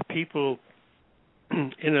number of people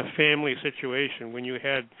in a family situation, when you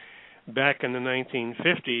had back in the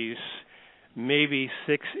 1950s, maybe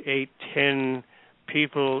 6, 8, 10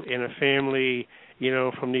 people in a family,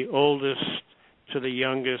 from the oldest to the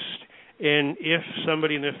youngest. And if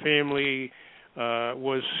somebody in the family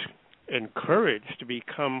was encouraged to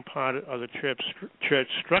become part of the church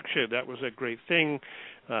structure, that was a great thing.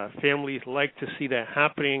 Families liked to see that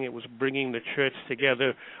happening. It was bringing the church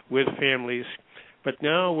together with families. But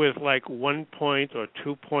now with like 1 or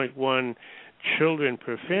 2.1 children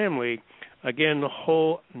per family, again, the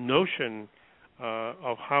whole notion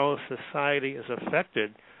of how society is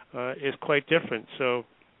affected is quite different. So,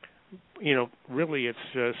 really it's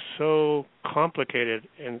just so complicated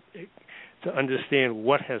and to understand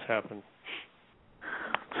what has happened.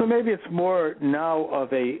 So maybe it's more now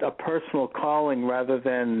of a personal calling rather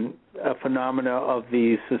than a phenomena of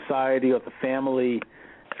the society or the family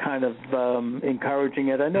kind of encouraging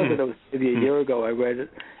it. I know that it was maybe a year ago I read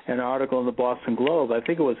an article in the Boston Globe. I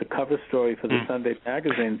think it was a cover story for the Sunday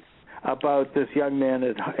magazine about this young man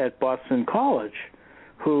at Boston College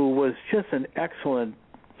who was just an excellent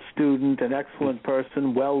student, an excellent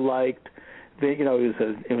person, well-liked. He was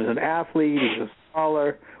an athlete, he was a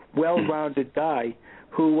scholar, well-rounded guy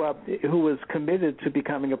who was committed to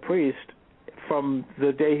becoming a priest from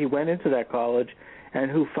the day he went into that college,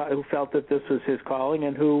 and who felt that this was his calling,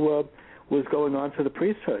 and who was going on to the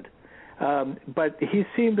priesthood. But he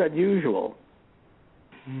seemed unusual.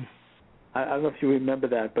 I don't know if you remember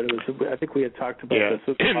that, but I think we had talked about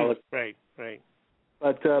this. Right.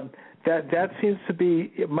 But that seems to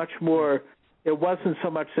be much more it wasn't so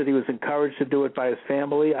much that he was encouraged to do it by his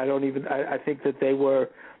family. I think that they were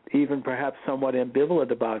even perhaps somewhat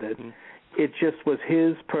ambivalent about it. It just was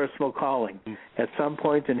his personal calling. At some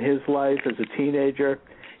point in his life as a teenager,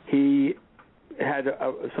 he had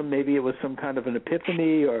maybe it was some kind of an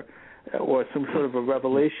epiphany or some sort of a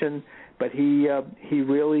revelation, but he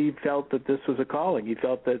really felt that this was a calling. He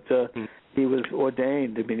felt that he was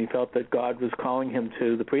ordained. I mean, he felt that God was calling him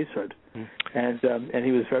to the priesthood, and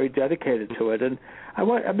he was very dedicated to it. And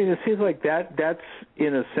it seems like that's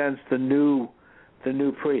in a sense the new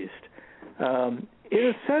priest. In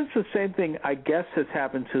a sense, the same thing, I guess, has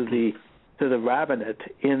happened to the rabbinate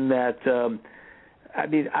in that,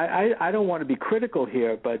 I don't want to be critical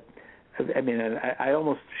here, but, I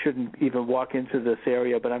almost shouldn't even walk into this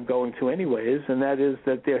area, but I'm going to anyways, and that is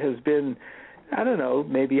that there has been, I don't know,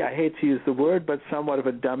 maybe I hate to use the word, but somewhat of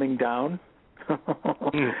a dumbing down.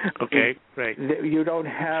 Okay, right. You don't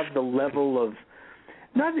have the level of,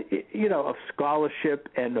 of scholarship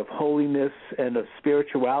and of holiness and of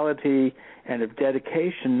spirituality and of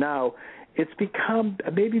dedication. Now, it's become,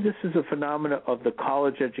 maybe this is a phenomenon of the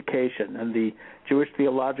college education and the Jewish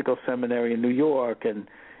Theological Seminary in New York and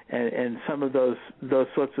some of those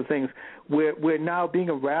sorts of things, where now being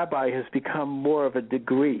a rabbi has become more of a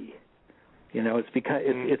degree.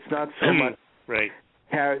 It's not so much right.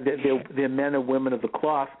 They're men or women of the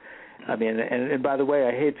cloth. And by the way,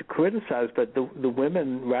 I hate to criticize, but the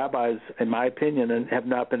women rabbis, in my opinion, have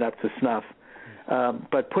not been up to snuff.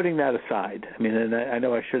 But putting that aside, and I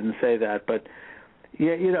know I shouldn't say that, but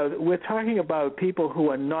we're talking about people who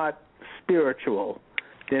are not spiritual.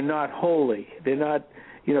 They're not holy. They're not,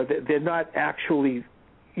 they're not actually,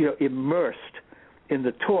 immersed in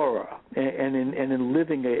the Torah and in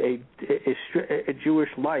living a Jewish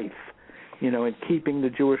life, and keeping the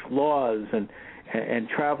Jewish laws and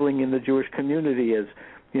traveling in the Jewish community as,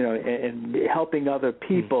 and helping other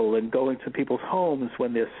people and going to people's homes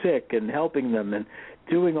when they're sick and helping them and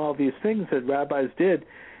doing all these things that rabbis did.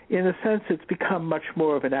 In a sense, it's become much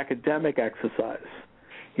more of an academic exercise.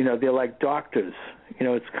 They're like doctors.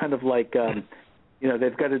 It's kind of like,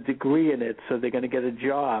 they've got a degree in it, so they're going to get a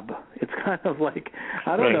job. It's kind of like,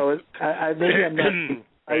 I don't know. Maybe I'm not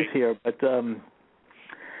right here, but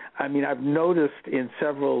I've noticed in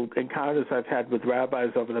several encounters I've had with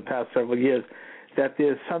rabbis over the past several years that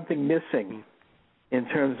there's something missing in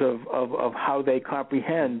terms of how they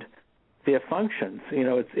comprehend their functions.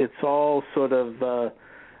 It's all sort of,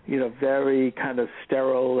 very kind of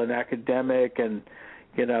sterile and academic, and,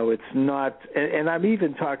 it's not, and I'm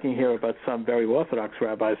even talking here about some very Orthodox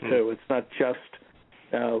rabbis, too. It's not just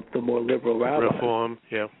the more liberal rabbis. Reform,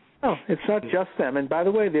 yeah. No, it's not just them. And by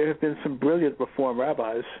the way, there have been some brilliant Reform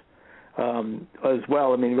rabbis as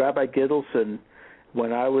well. Rabbi Gittleson,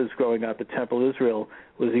 when I was growing up at Temple Israel,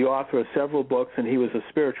 was the author of several books, and he was a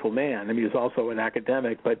spiritual man. He was also an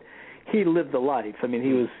academic, but he lived the life.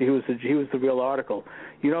 He was the real article.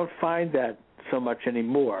 You don't find that so much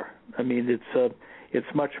anymore. It's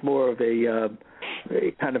much more of a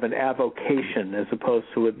kind of an avocation as opposed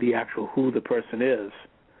to the actual who the person is.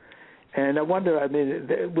 And I wonder,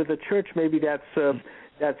 with the church, maybe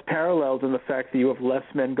that's paralleled in the fact that you have less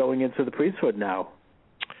men going into the priesthood now.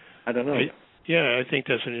 I don't know. I think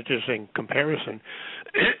that's an interesting comparison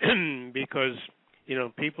because,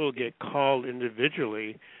 people get called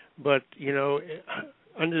individually, but,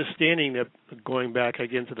 understanding that going back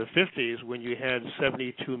again to the 50s when you had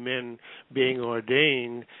 72 men being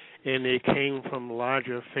ordained and they came from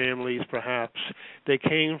larger families perhaps, they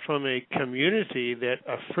came from a community that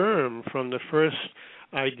affirmed from the first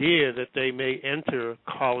idea that they may enter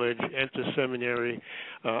college, enter seminary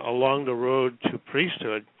along the road to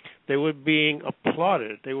priesthood. They were being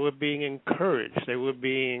applauded. They were being encouraged. They were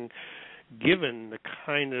being given the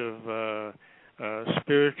kind of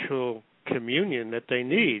spiritual communion that they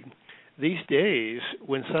need. These days,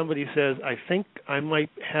 when somebody says, I think I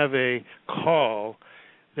might have a call,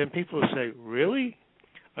 then people say, really?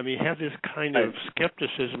 You have this kind of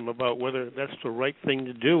skepticism about whether that's the right thing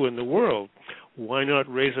to do in the world. Why not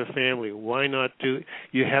raise a family? Why not do?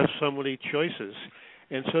 You have so many choices.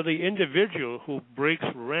 And so the individual who breaks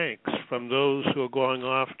ranks from those who are going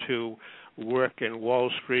off to work in Wall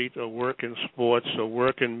Street or work in sports or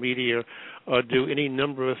work in media or do any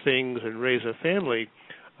number of things and raise a family,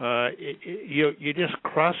 you're just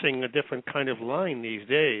crossing a different kind of line these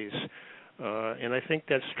days. And I think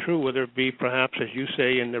that's true, whether it be perhaps, as you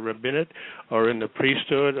say, in the rabbinate or in the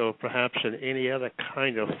priesthood or perhaps in any other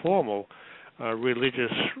kind of formal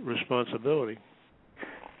religious responsibility.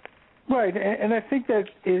 Right, and I think that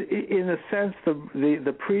in a sense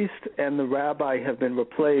the priest and the rabbi have been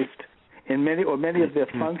replaced many of their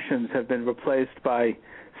functions have been replaced by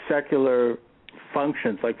secular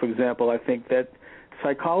functions. Like, for example, I think that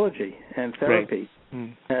psychology and therapy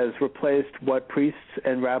has replaced what priests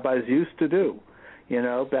and rabbis used to do.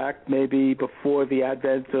 Back maybe before the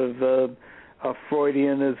advent of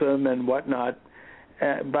Freudianism and whatnot.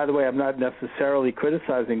 By the way, I'm not necessarily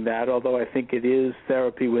criticizing that, although I think it is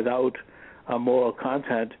therapy without moral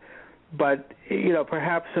content. But,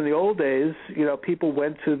 perhaps in the old days, people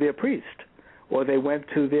went to their priest or they went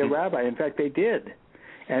to their rabbi. In fact, they did.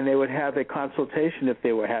 And they would have a consultation if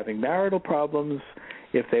they were having marital problems,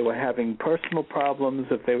 if they were having personal problems,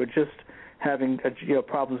 if they were just having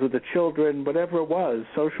problems with the children, whatever it was,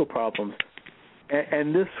 social problems.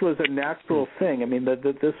 And this was a natural thing. I mean, that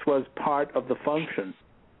this was part of the function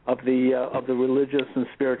of the religious and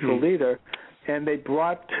spiritual leader, and they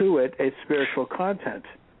brought to it a spiritual content.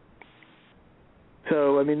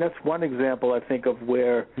 So, I mean, that's one example, I think, of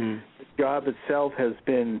where the job itself has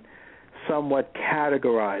been somewhat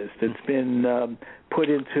categorized. It's been put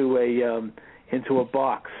into a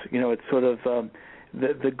box. It's sort of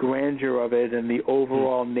the grandeur of it and the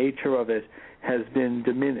overall nature of it has been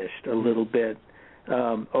diminished a little bit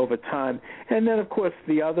over time. And then, of course,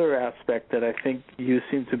 the other aspect that I think you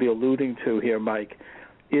seem to be alluding to here, Mike,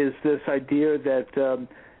 is this idea that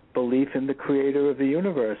belief in the creator of the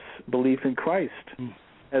universe, belief in Christ,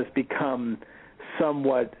 has become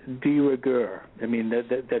somewhat de rigueur. I mean,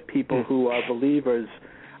 that people who are believers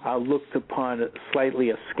are looked upon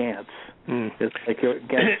slightly askance. It's like you're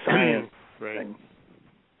against science. Thing.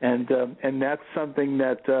 And that's something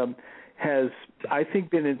that has, I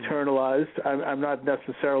think, been internalized. I'm not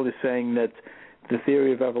necessarily saying that the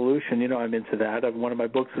theory of evolution, I'm into that. One of my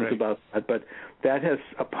books is about that, but that has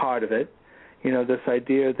a part of it. This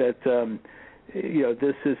idea that,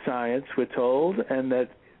 this is science, we're told, and that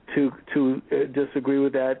to disagree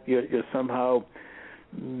with that, you're somehow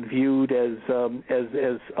viewed as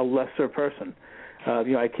a lesser person.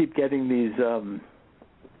 I keep getting these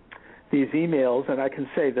emails, and I can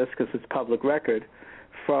say this because it's public record,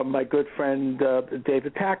 from my good friend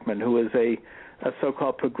David Pakman, who is a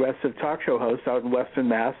so-called progressive talk show host out in Western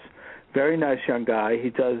Mass. Very nice young guy.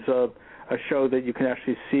 He does a show that you can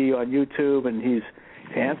actually see on YouTube, and he's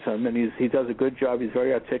handsome, and he does a good job. He's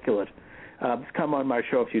very articulate. He's come on my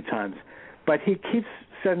show a few times. But he keeps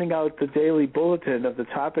sending out the daily bulletin of the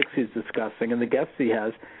topics he's discussing and the guests he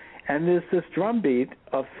has, and there's this drumbeat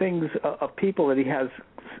of things, of people that he has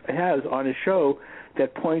on his show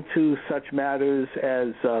that point to such matters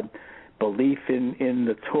as belief in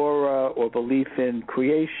the Torah, or belief in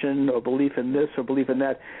creation, or belief in this, or belief in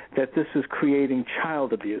that this is creating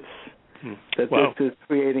child abuse, that this is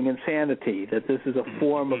creating insanity, that this is a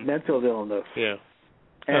form of mental illness. Yeah.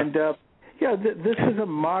 And, this is a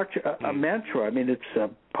mantra. I mean,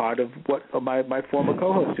 it's part of what my former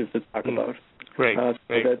co-host used to talk about. Right.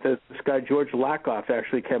 This guy, George Lakoff,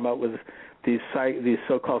 actually came out with these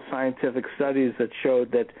so-called scientific studies that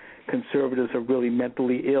showed that conservatives are really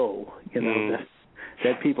mentally ill,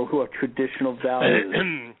 that people who have traditional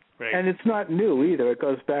values. Right. And it's not new either. It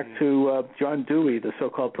goes back to John Dewey, the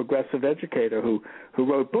so-called progressive educator who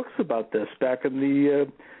wrote books about this back in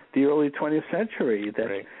the early 20th century,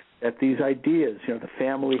 that these ideas, the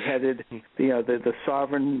family-headed, the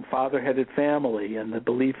sovereign father-headed family, and the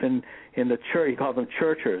belief in the church, he called them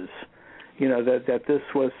churchers, that this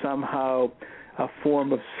was somehow a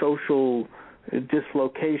form of social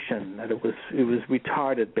dislocation, that it was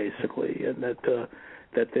retarded basically, and that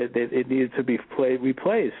it needed to be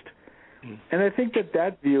replaced. And I think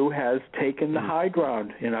that view has taken the high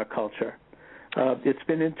ground in our culture. It's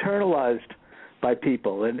been internalized by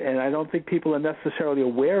people, and I don't think people are necessarily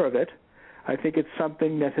aware of it. I think it's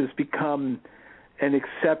something that has become an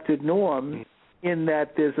accepted norm, in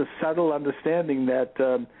that there's a subtle understanding that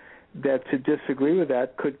to disagree with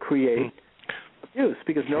that could create abuse,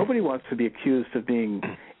 because nobody wants to be accused of being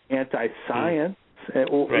anti-science,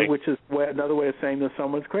 which is another way of saying that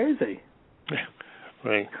someone's crazy.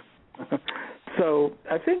 Right. So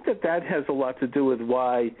I think that has a lot to do with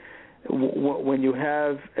why when you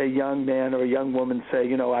have a young man or a young woman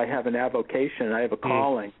say, I have an avocation, I have a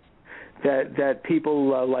calling, that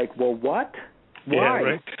people are like, well, what?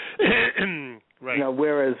 Why? Yeah, right. Right.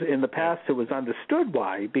 Whereas in the past it was understood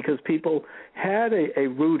why, because people had a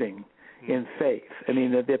rooting in faith. I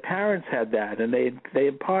mean, their parents had that, and they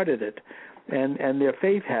imparted it, and their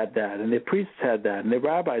faith had that, and their priests had that, and their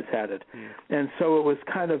rabbis had it, and so it was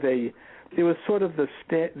kind of it was sort of the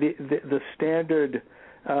standard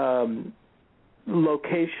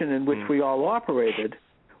location in which we all operated,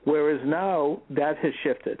 whereas now that has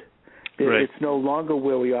shifted. Right. It's no longer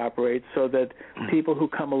where we operate, so that people who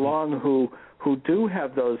come along who do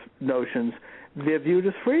have those notions, they're viewed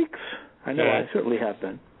as freaks. I know I certainly have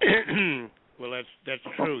been. Well, that's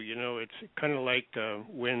true. It's kind of like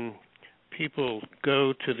when people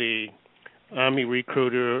go to the Army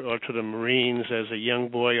recruiter or to the Marines as a young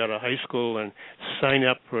boy out of high school and sign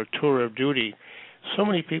up for a tour of duty. So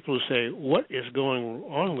many people say, what is going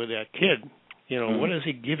on with that kid? What is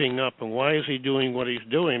he giving up, and why is he doing what he's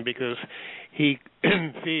doing? Because he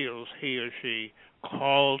feels, he or she,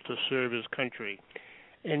 called to serve his country.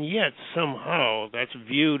 And yet, somehow, that's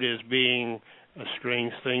viewed as being a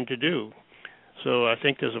strange thing to do. So I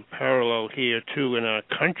think there's a parallel here, too, in our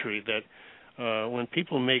country, that when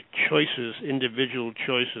people make choices, individual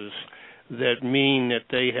choices, that mean that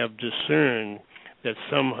they have discerned that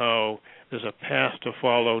somehow there's a path to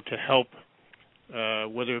follow to help,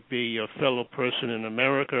 whether it be a fellow person in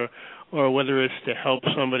America or whether it's to help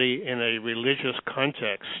somebody in a religious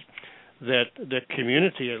context, that the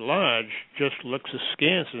community at large just looks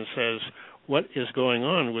askance and says, what is going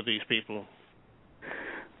on with these people?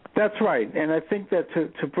 That's right, and I think that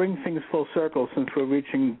to bring things full circle, since we're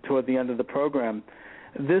reaching toward the end of the program,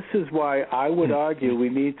 this is why I would argue we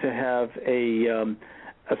need to have a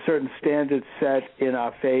certain standard set in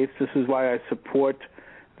our faith. This is why I support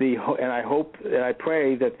and I hope and I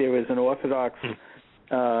pray that there is an Orthodox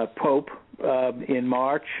Pope in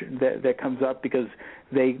March that comes up, because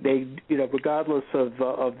they regardless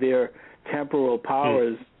of their temporal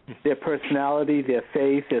powers, their personality, their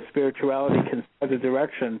faith, their spirituality can set the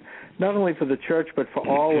direction, not only for the church but for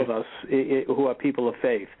all of us who are people of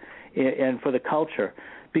faith, and for the culture,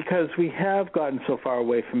 because we have gotten so far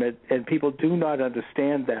away from it, and people do not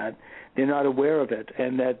understand that. They're not aware of it,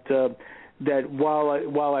 and that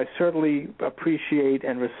while I certainly appreciate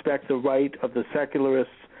and respect the right of the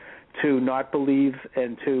secularists to not believe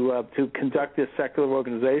and to conduct their secular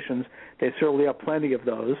organizations, there certainly are plenty of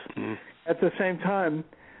those. At the same time,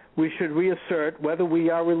 we should reassert, whether we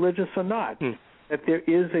are religious or not, that there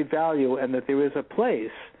is a value and that there is a place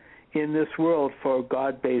in this world for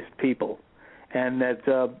God-based people, and that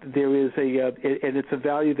there is and it's a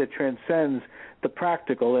value that transcends the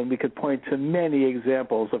practical, and we could point to many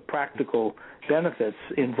examples of practical benefits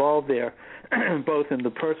involved there, both in the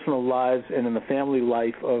personal lives and in the family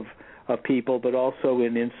life of people, but also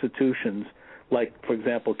in institutions like, for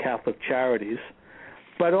example, Catholic charities.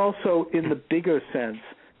 But also in the bigger sense,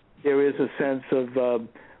 there is a sense of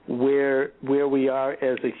where we are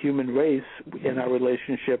as a human race in our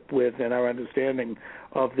relationship with and our understanding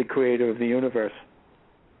of the Creator of the universe.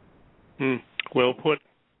 Well put.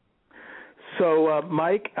 So,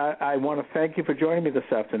 Mike, I want to thank you for joining me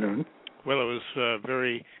this afternoon. Well, it was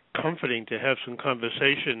very comforting to have some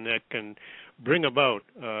conversation that can bring about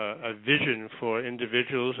a vision for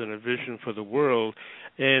individuals and a vision for the world,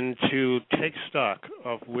 and to take stock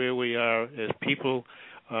of where we are as people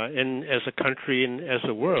and as a country and as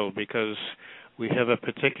a world, because we have a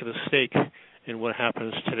particular stake in what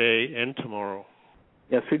happens today and tomorrow.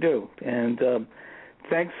 Yes, we do. And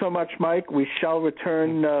thanks so much, Mike. We shall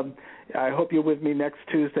return. I hope you're with me next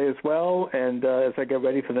Tuesday as well, and as I get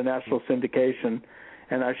ready for the national syndication,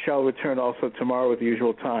 and I shall return also tomorrow at the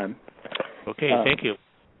usual time. Okay, thank you.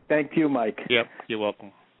 Thank you, Mike. Yep, you're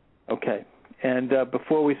welcome. Okay. And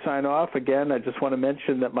before we sign off, again, I just want to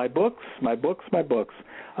mention that my books,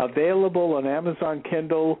 available on Amazon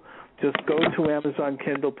Kindle. Just go to Amazon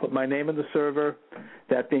Kindle, put my name in the server,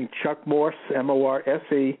 that being Chuck Morse, Morse,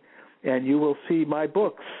 and you will see my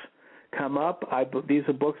books come up. These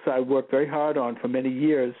are books I worked very hard on for many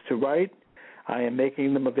years to write. I am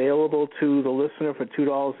making them available to the listener for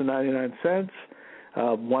 $2.99.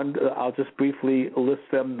 I'll just briefly list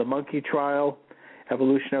them: The Monkey Trial,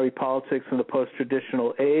 Evolutionary Politics in the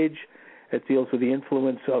Post-Traditional Age. It deals with the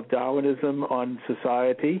influence of Darwinism on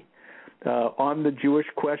society. On the Jewish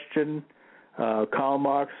Question, Karl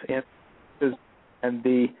Marx and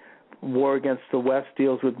the War Against the West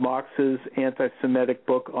deals with Marx's anti-Semitic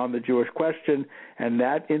book on the Jewish Question and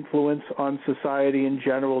that influence on society in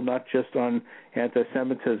general, not just on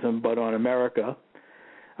anti-Semitism, but on America.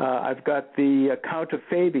 I've got the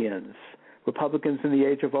Counterfabians, Republicans in the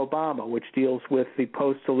Age of Obama, which deals with the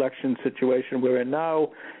post-election situation we're in now,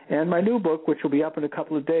 and my new book, which will be up in a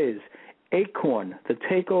couple of days, Acorn, The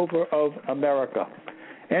Takeover of America.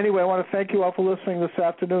 Anyway, I want to thank you all for listening this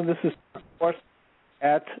afternoon. This is Chuck Morse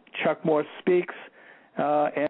at Chuck Morse Speaks. And